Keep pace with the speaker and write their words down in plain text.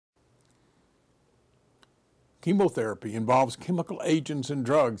Chemotherapy involves chemical agents and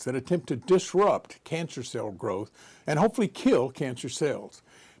drugs that attempt to disrupt cancer cell growth and hopefully kill cancer cells.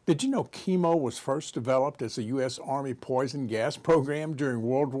 Did you know chemo was first developed as a U.S. Army poison gas program during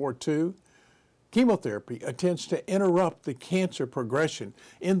World War II? Chemotherapy attempts to interrupt the cancer progression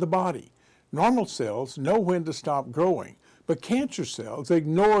in the body. Normal cells know when to stop growing, but cancer cells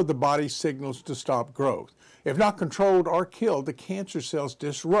ignore the body's signals to stop growth. If not controlled or killed, the cancer cells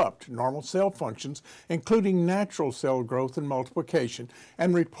disrupt normal cell functions, including natural cell growth and multiplication,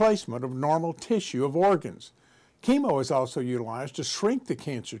 and replacement of normal tissue of organs. Chemo is also utilized to shrink the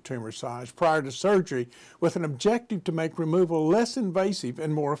cancer tumor size prior to surgery with an objective to make removal less invasive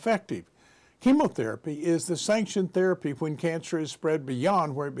and more effective. Chemotherapy is the sanctioned therapy when cancer is spread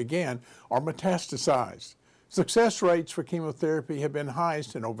beyond where it began or metastasized. Success rates for chemotherapy have been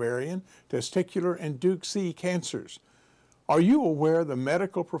highest in ovarian, testicular, and Duke C cancers. Are you aware the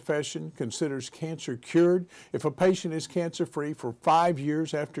medical profession considers cancer cured if a patient is cancer-free for 5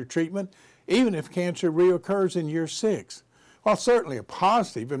 years after treatment, even if cancer reoccurs in year 6? While certainly a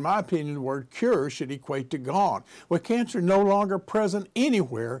positive, in my opinion, the word cure should equate to gone, with cancer no longer present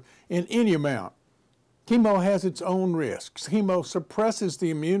anywhere in any amount. Chemo has its own risks. Chemo suppresses the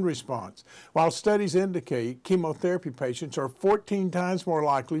immune response. While studies indicate chemotherapy patients are 14 times more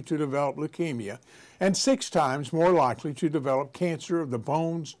likely to develop leukemia and 6 times more likely to develop cancer of the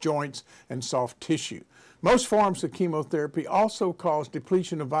bones, joints, and soft tissue. Most forms of chemotherapy also cause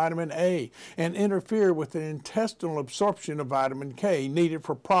depletion of vitamin A and interfere with the intestinal absorption of vitamin K needed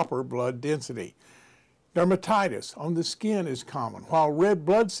for proper blood density. Dermatitis on the skin is common, while red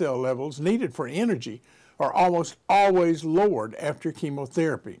blood cell levels needed for energy are almost always lowered after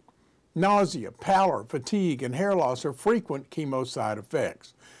chemotherapy. Nausea, pallor, fatigue, and hair loss are frequent chemo side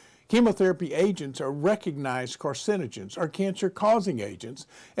effects. Chemotherapy agents are recognized carcinogens or cancer-causing agents,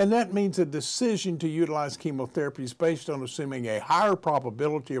 and that means a decision to utilize chemotherapy is based on assuming a higher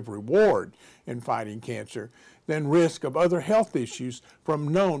probability of reward in fighting cancer than risk of other health issues from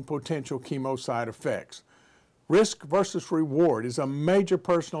known potential chemo side effects. Risk versus reward is a major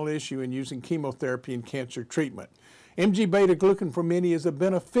personal issue in using chemotherapy in cancer treatment. MG beta-glucan for many is a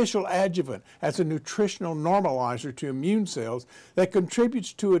beneficial adjuvant as a nutritional normalizer to immune cells that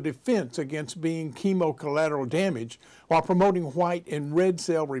contributes to a defense against being chemo collateral damage while promoting white and red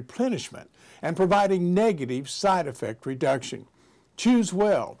cell replenishment and providing negative side effect reduction. Choose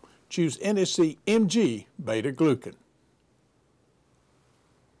well. Choose NSC MG beta-glucan.